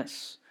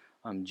hardiness,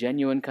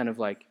 genuine kind of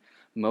like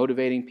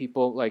motivating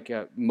people,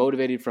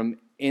 motivated from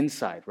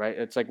inside, right?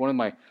 It's like one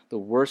of the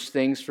worst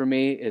things for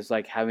me is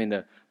like having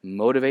to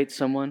motivate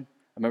someone.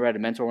 I remember I had a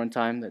mentor one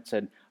time that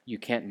said, you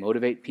can't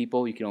motivate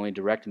people, you can only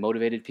direct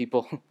motivated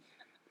people.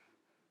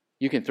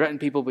 You can threaten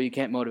people, but you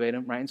can't motivate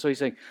them, right? And so he's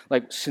saying,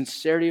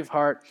 sincerity of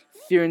heart,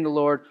 fearing the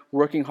Lord,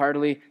 working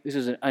heartily. This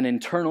is an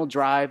internal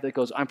drive that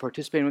goes, I'm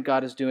participating in what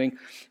God is doing.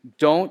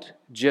 Don't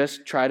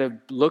just try to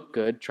look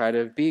good, try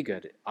to be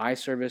good. Eye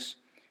service,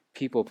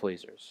 people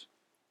pleasers.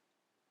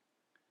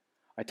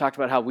 I talked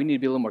about how we need to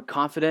be a little more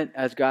confident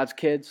as God's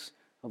kids,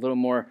 a little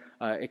more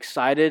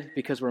excited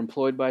because we're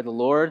employed by the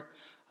Lord.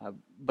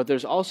 But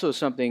there's also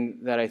something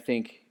that I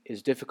think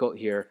is difficult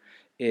here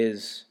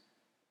is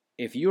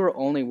if you are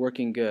only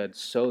working good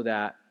so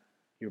that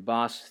your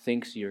boss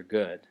thinks you're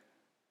good,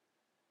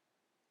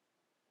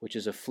 which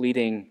is a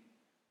fleeting,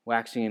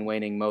 waxing and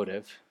waning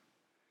motive,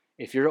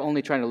 if you're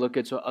only trying to look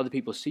good so other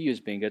people see you as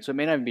being good, so it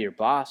may not even be your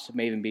boss, it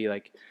may even be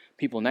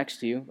people next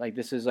to you,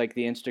 this is the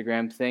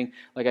Instagram thing.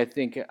 I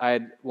think I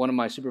had one of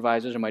my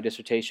supervisors in my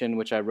dissertation,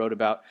 which I wrote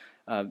about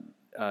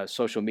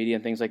social media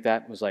and things like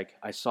that, was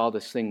I saw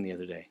this thing the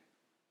other day.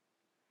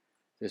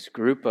 This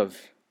group of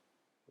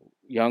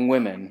young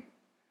women,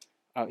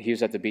 he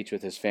was at the beach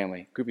with his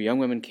family. A group of young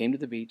women came to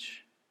the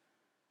beach,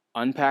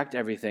 unpacked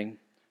everything,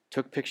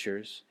 took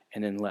pictures,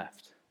 and then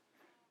left.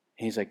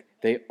 And he's like,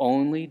 they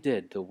only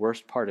did the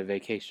worst part of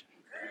vacation.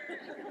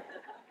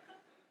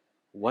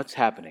 What's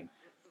happening?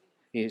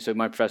 So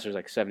my professor's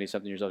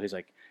 70-something years old. He's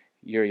like,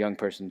 you're a young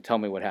person. Tell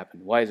me what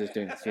happened. Why is this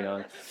doing this?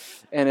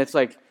 And it's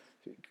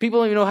people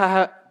don't even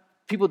know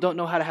people don't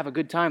know how to have a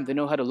good time. They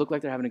know how to look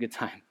like they're having a good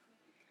time.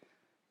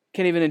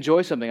 Can't even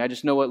enjoy something. I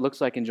just know what it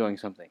looks like enjoying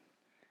something.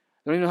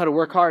 Don't even know how to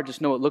work hard, just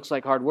know what looks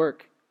like hard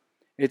work.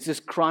 It's this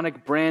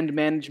chronic brand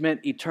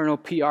management, eternal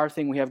PR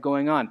thing we have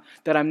going on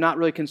that I'm not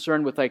really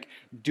concerned with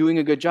doing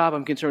a good job.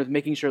 I'm concerned with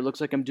making sure it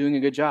looks like I'm doing a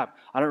good job.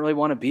 I don't really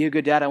want to be a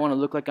good dad. I want to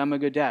look like I'm a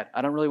good dad.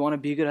 I don't really want to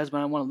be a good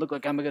husband. I want to look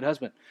like I'm a good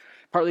husband.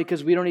 Partly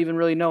because we don't even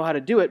really know how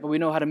to do it, but we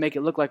know how to make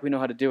it look like we know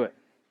how to do it.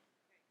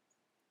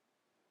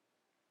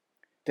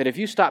 That if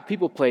you stop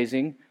people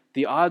pleasing,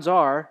 the odds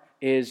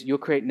is you'll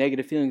create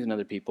negative feelings in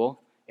other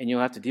people, and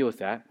you'll have to deal with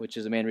that, which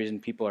is the main reason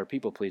people are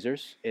people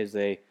pleasers, is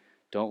they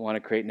don't want to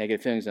create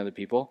negative feelings in other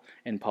people.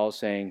 And Paul's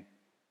saying,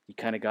 you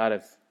kind of got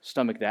to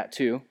stomach that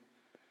too.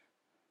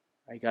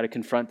 You got to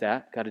confront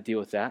that, got to deal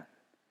with that.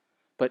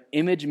 But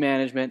image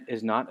management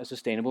is not a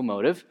sustainable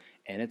motive,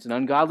 and it's an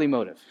ungodly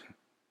motive.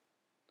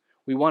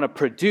 We want to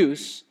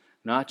produce,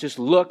 not just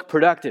look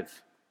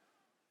productive.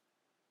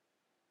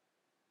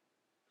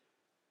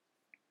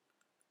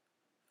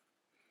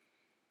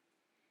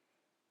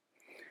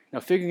 Now,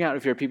 figuring out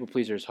if you're a people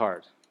pleaser is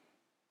hard,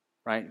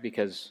 right?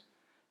 Because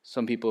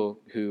some people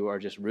who are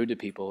just rude to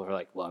people are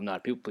like, well, I'm not a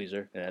people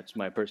pleaser. That's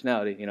my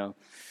personality,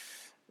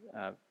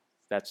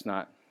 That's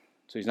not,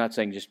 so he's not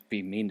saying just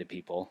be mean to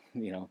people,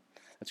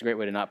 That's a great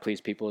way to not please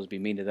people is be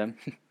mean to them.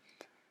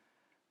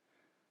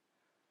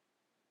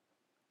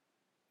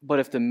 But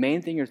if the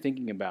main thing you're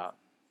thinking about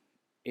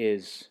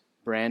is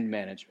brand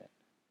management,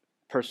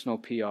 personal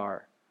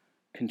PR,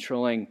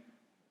 controlling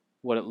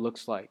what it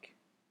looks like,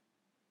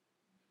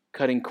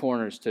 cutting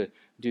corners to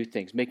do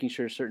things, making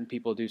sure certain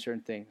people do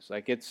certain things.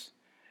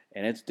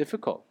 It's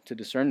difficult to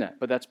discern that,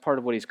 but that's part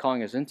of what he's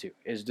calling us into,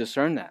 is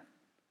discern that.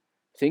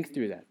 Think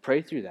through that,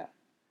 pray through that,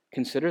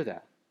 consider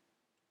that.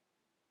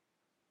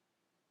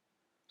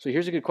 So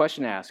here's a good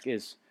question to ask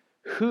is,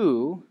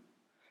 who,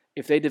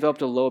 if they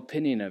developed a low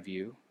opinion of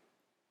you,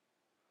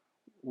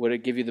 would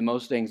it give you the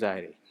most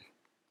anxiety?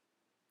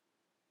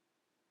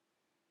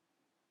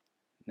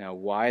 Now,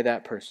 why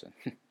that person?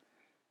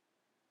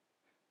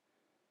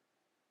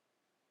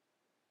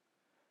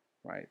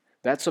 Right?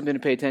 That's something to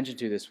pay attention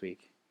to this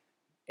week.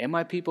 Am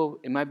I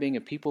being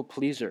a people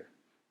pleaser?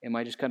 Am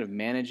I just kind of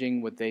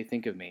managing what they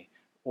think of me?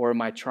 Or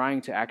am I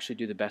trying to actually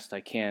do the best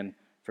I can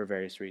for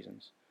various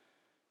reasons?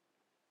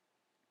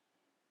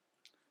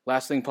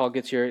 Last thing Paul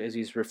gets here is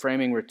he's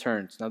reframing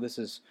returns. Now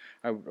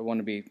I want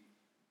to be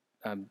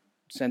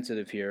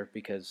sensitive here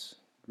because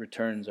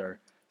returns are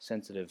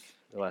sensitive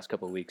the last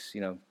couple of weeks.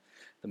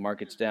 The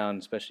market's down,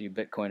 especially you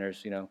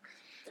Bitcoiners,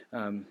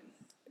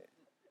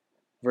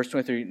 Verse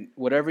 23,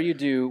 whatever you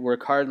do,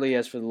 work heartily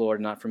as for the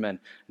Lord, not for men,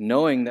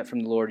 knowing that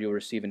from the Lord you'll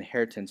receive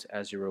inheritance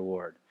as your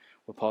reward.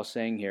 What Paul's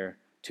saying here,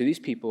 to these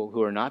people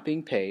who are not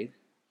being paid,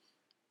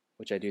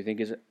 which I do think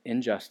is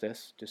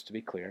injustice, just to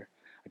be clear.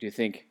 I do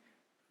think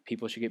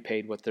people should get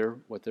paid what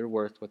they're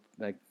worth,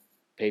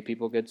 pay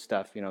people good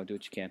stuff, do what you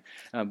can.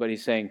 But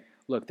he's saying,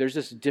 look, there's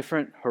this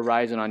different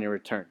horizon on your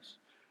returns.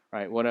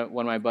 Right? One of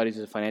my buddies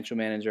is a financial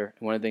manager,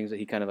 and one of the things that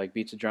he kind of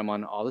beats the drum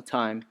on all the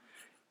time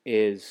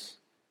is,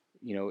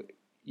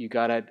 you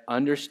got to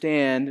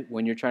understand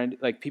when you're trying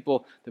to,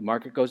 people, the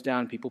market goes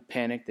down, people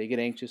panic, they get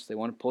anxious, they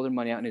want to pull their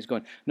money out, and he's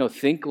going, no,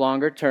 think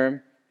longer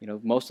term.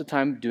 Most of the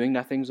time doing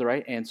nothing's the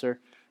right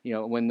answer.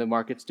 When the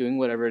market's doing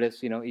whatever it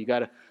is,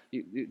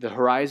 the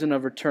horizon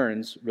of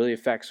returns really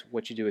affects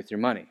what you do with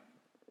your money.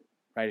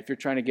 Right? If you're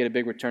trying to get a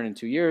big return in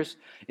 2 years,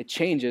 it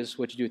changes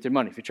what you do with your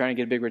money. If you're trying to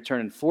get a big return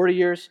in 40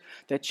 years,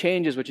 that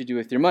changes what you do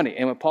with your money.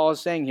 And what Paul is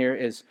saying here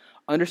is,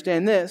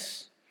 understand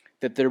this,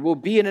 that there will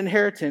be an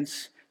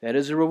inheritance that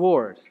is a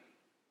reward,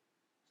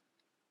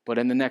 but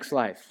in the next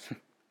life.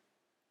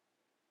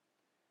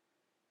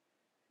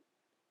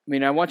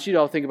 I want you to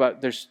all think about,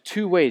 there's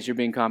two ways you're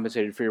being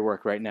compensated for your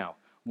work right now.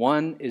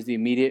 One is the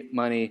immediate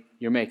money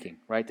you're making,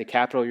 right? The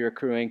capital you're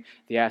accruing,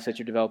 the assets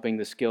you're developing,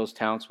 the skills,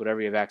 talents,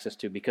 whatever you have access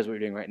to because of what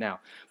you're doing right now.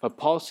 But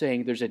Paul's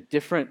saying there's a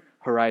different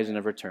horizon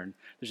of return.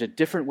 There's a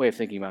different way of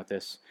thinking about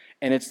this.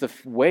 And it's the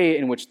way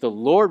in which the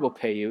Lord will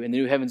pay you in the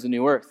new heavens and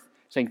new earth.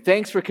 Saying,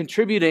 thanks for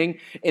contributing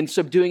and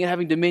subduing and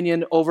having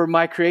dominion over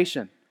my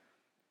creation.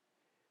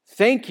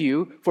 Thank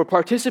you for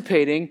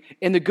participating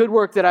in the good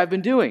work that I've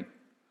been doing.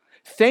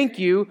 Thank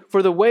you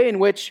for the way in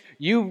which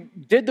you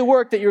did the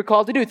work that you're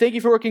called to do. Thank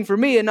you for working for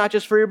me and not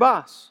just for your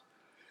boss.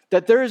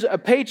 That there's a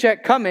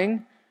paycheck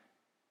coming,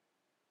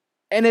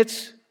 and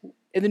it's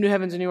in the new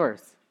heavens and new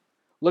earth.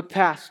 Look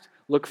past,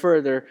 look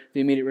further,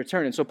 the immediate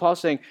return. And so Paul's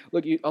saying,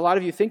 look, a lot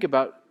of you think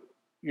about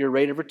your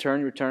rate of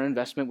return on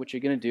investment, what you're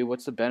going to do,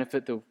 what's the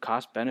benefit, the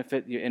cost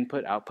benefit, your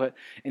input, output.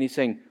 And he's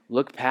saying,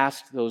 look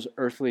past those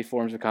earthly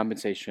forms of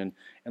compensation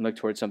and look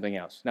towards something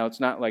else. Now, it's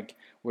not like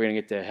we're going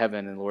to get to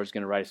heaven and the Lord's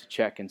going to write us a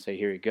check and say,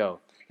 here you go.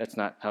 That's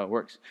not how it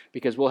works,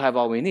 because we'll have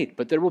all we need.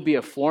 But there will be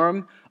a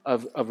form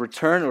of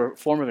return, or a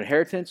form of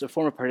inheritance, a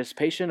form of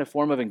participation, a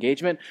form of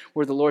engagement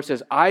where the Lord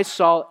says, I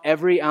saw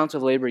every ounce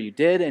of labor you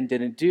did and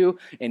didn't do,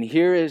 and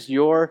here is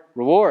your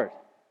reward.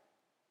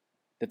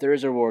 That there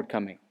is a reward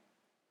coming.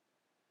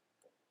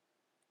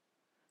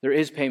 There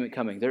is payment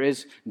coming. There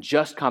is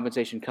just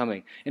compensation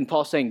coming. And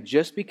Paul's saying,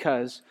 just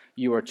because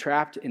you are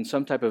trapped in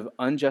some type of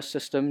unjust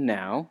system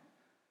now,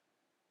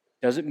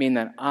 doesn't mean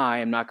that I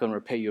am not going to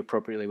repay you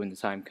appropriately when the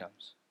time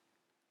comes.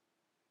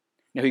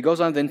 Now he goes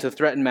on then to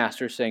threaten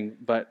masters, saying,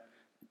 but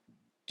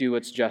do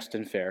what's just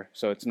and fair.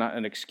 So it's not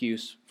an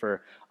excuse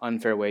for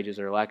unfair wages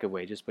or lack of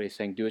wages, but he's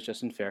saying do what's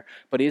just and fair.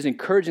 But he is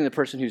encouraging the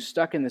person who's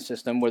stuck in the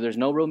system where there's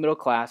no real middle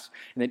class,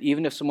 and that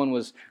even if someone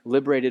was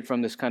liberated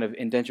from this kind of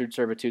indentured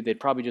servitude, they'd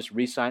probably just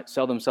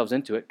sell themselves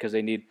into it because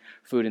they need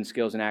food and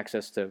skills and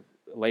access to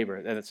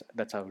labor.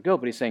 That's how it would go.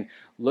 But he's saying,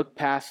 look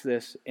past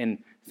this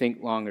and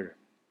think longer.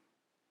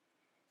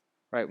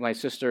 Right? My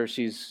sister,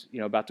 she's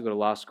about to go to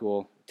law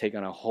school, take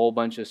on a whole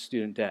bunch of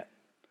student debt.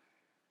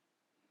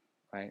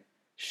 Right?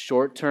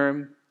 Short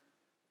term,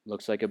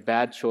 looks like a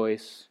bad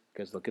choice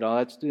because look at all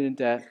that student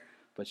debt,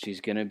 but she's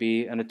going to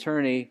be an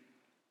attorney,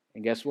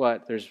 and guess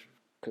what?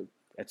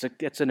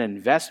 It's an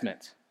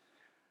investment,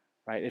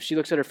 right? If she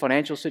looks at her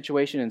financial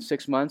situation in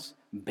 6 months,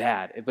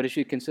 bad. But if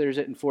she considers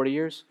it in 40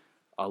 years,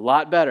 a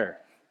lot better,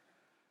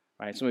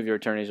 right? Some of your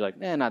attorneys are like,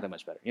 not that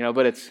much better,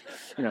 but it's,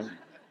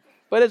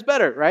 but it's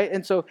better, right?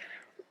 And so,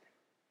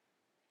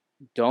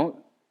 don't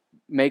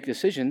make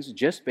decisions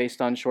just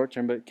based on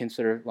short-term, but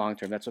consider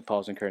long-term. That's what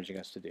Paul's encouraging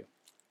us to do.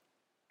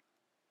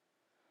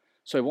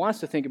 So he wants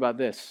us to think about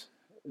this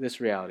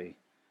reality,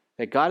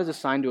 that God has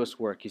assigned to us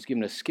work. He's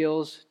given us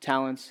skills,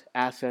 talents,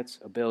 assets,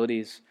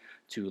 abilities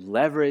to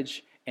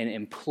leverage and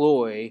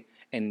employ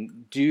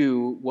and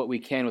do what we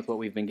can with what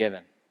we've been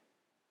given.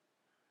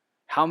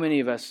 How many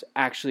of us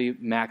actually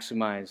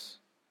maximize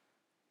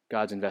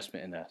God's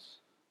investment in us?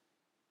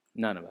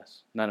 None of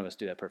us. None of us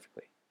do that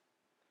perfectly.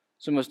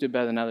 Some of us do it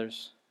better than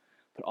others,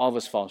 but all of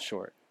us fall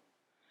short.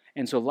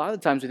 And so a lot of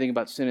the times we think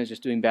about sin as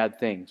just doing bad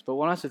things. But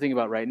what I want us to think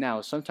about right now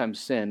is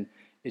sometimes sin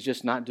is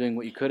just not doing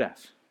what you could have.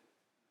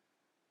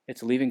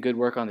 It's leaving good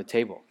work on the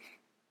table.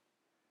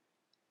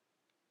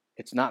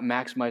 It's not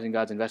maximizing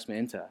God's investment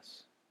into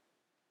us.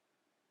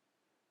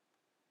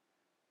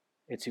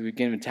 It's we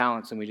give him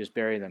talents and we just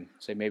bury them,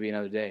 say maybe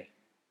another day.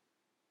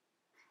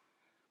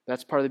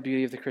 That's part of the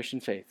beauty of the Christian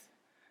faith,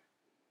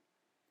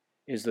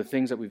 is the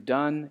things that we've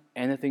done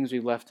and the things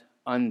we've left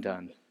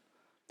undone.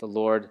 The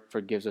Lord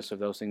forgives us of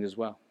those things as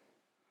well.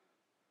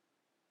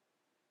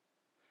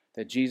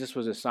 That Jesus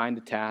was assigned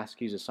a task,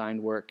 he was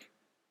assigned work,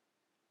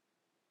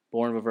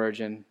 born of a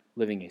virgin,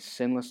 living a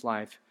sinless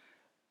life,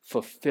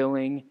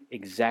 fulfilling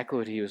exactly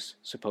what he was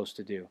supposed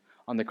to do.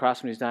 On the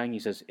cross when he's dying, he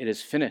says, "It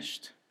is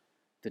finished.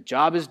 The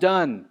job is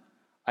done.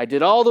 I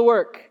did all the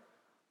work.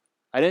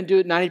 I didn't do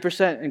it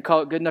 90% and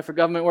call it good enough for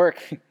government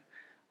work.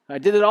 I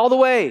did it all the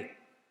way."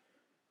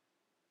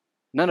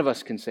 None of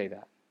us can say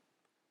that.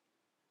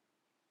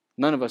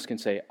 None of us can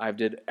say, "I've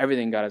did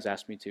everything God has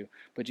asked me to,"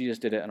 but Jesus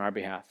did it on our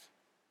behalf.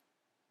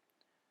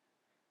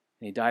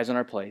 And he dies in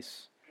our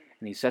place,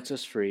 and he sets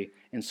us free.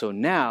 And so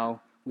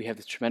now we have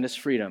this tremendous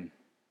freedom,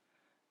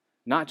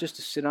 not just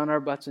to sit on our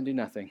butts and do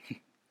nothing,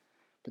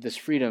 but this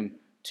freedom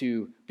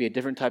to be a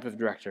different type of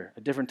director,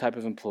 a different type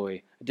of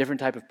employee, a different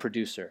type of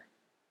producer.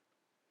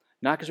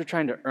 Not because we're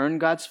trying to earn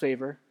God's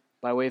favor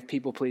by way of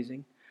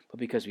people-pleasing, but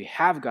because we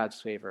have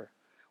God's favor,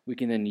 we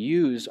can then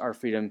use our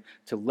freedom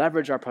to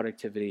leverage our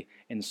productivity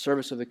in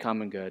service of the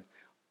common good,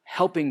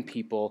 helping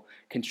people,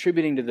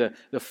 contributing to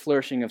the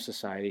flourishing of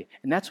society.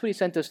 And that's what he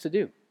sent us to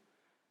do.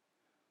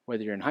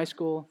 Whether you're in high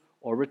school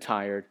or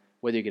retired,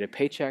 whether you get a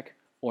paycheck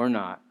or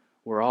not,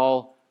 we're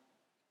all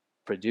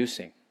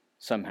producing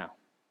somehow.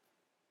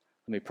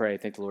 Let me pray.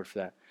 Thank the Lord for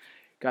that.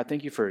 God,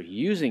 thank you for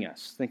using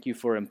us. Thank you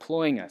for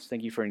employing us.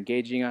 Thank you for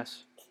engaging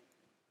us.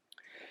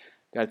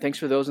 God, thanks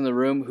for those in the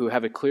room who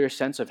have a clear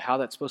sense of how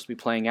that's supposed to be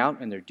playing out,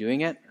 and they're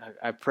doing it.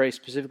 I pray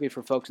specifically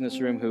for folks in this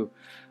room who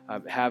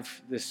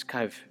have this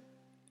kind of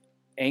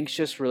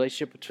anxious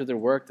relationship to their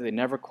work, that they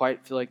never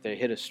quite feel like they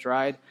hit a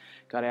stride.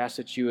 God, I ask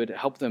that you would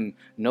help them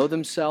know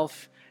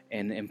themselves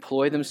and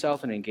employ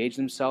themselves and engage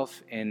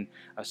themselves in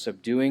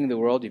subduing the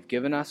world you've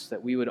given us,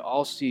 that we would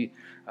all see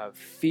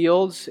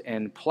fields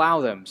and plow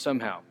them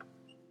somehow,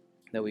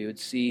 that we would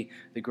see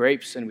the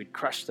grapes and we'd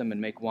crush them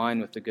and make wine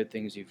with the good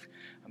things you've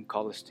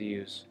called us to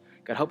use.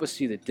 God, help us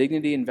see the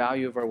dignity and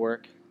value of our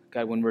work.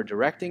 God, when we're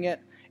directing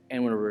it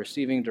and when we're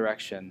receiving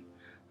direction,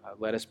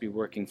 let us be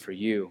working for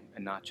you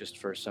and not just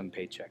for some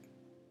paycheck.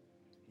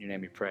 In your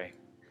name we pray.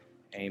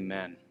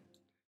 Amen.